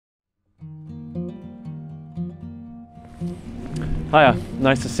Hiya,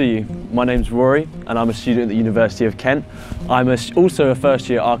 nice to see you. My name's Rory and I'm a student at the University of Kent. I'm also a first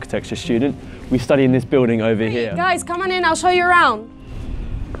year architecture student. We study in this building over here. Guys, come on in, I'll show you around.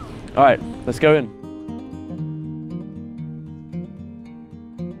 All right, let's go in.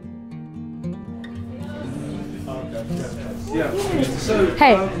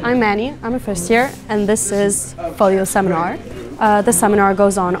 Hey, I'm Manny, I'm a first year, and this is Folio Seminar. The seminar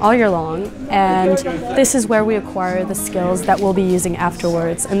goes on all year long, and this is where we acquire the skills that we'll be using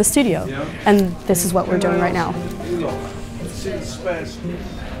afterwards in the studio. And this is what we're doing right now.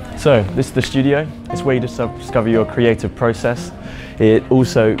 So, this is the studio. It's where you discover your creative process. It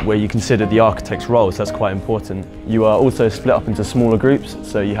also where you consider the architect's role, so that's quite important. You are also split up into smaller groups,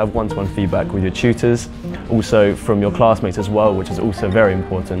 so you have one-to-one feedback with your tutors, also from your classmates as well, which is also very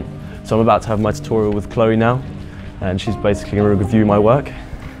important. So I'm about to have my tutorial with Chloe now, and she's basically going to review my work.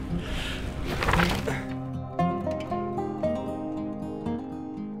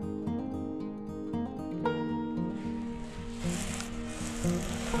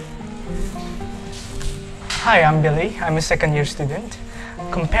 Hi, I'm Billy. I'm a second year student.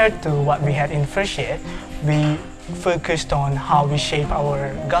 Compared to what we had in first year, we focused on how we shape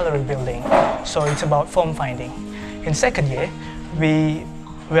our gallery building. So it's about form finding. In second year, we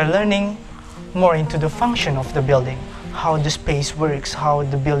were learning more into the function of the building, how the space works, how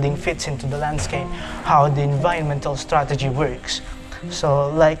the building fits into the landscape, how the environmental strategy works.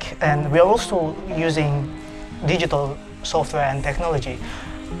 So and we're also using digital software and technology.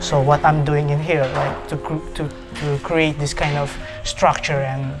 So what I'm doing in here, to create this kind of structure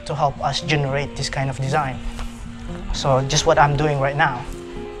and to help us generate this kind of design. So just what I'm doing right now.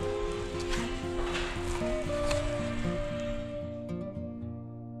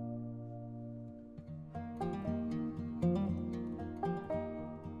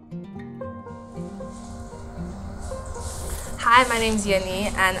 Hi, my name's Yeni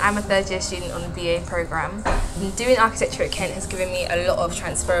and I'm a third year student on the BA programme. Doing architecture at Kent has given me a lot of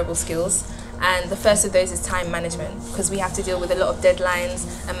transferable skills, and the first of those is time management, because we have to deal with a lot of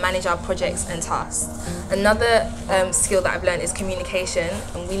deadlines and manage our projects and tasks. Another skill that I've learned is communication,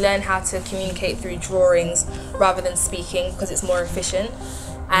 and we learn how to communicate through drawings rather than speaking because it's more efficient.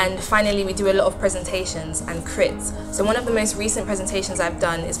 And finally, we do a lot of presentations and crits. So one of the most recent presentations I've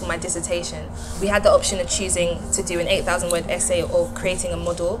done is for my dissertation. We had the option of choosing to do an 8,000 word essay or creating a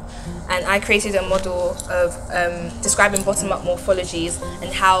model. And I created a model of describing bottom-up morphologies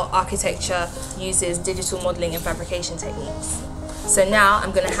and how architecture uses digital modelling and fabrication techniques. So now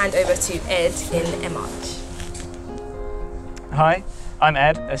I'm going to hand over to Ed in MArch. Hi, I'm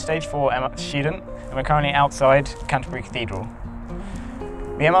Ed, a Stage 4 MArch student, and we're currently outside Canterbury Cathedral.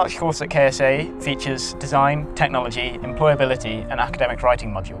 The MArch course at KSA features design, technology, employability and academic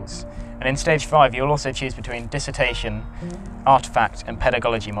writing modules. And in Stage 5 you'll also choose between dissertation, artifact and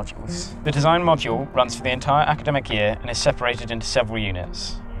pedagogy modules. The design module runs for the entire academic year and is separated into several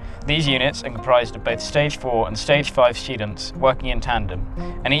units. These units are comprised of both Stage 4 and Stage 5 students working in tandem,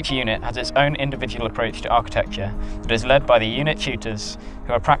 and each unit has its own individual approach to architecture that is led by the unit tutors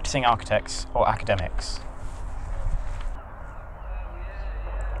who are practicing architects or academics.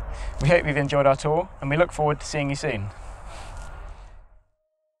 We hope you've enjoyed our tour and we look forward to seeing you soon.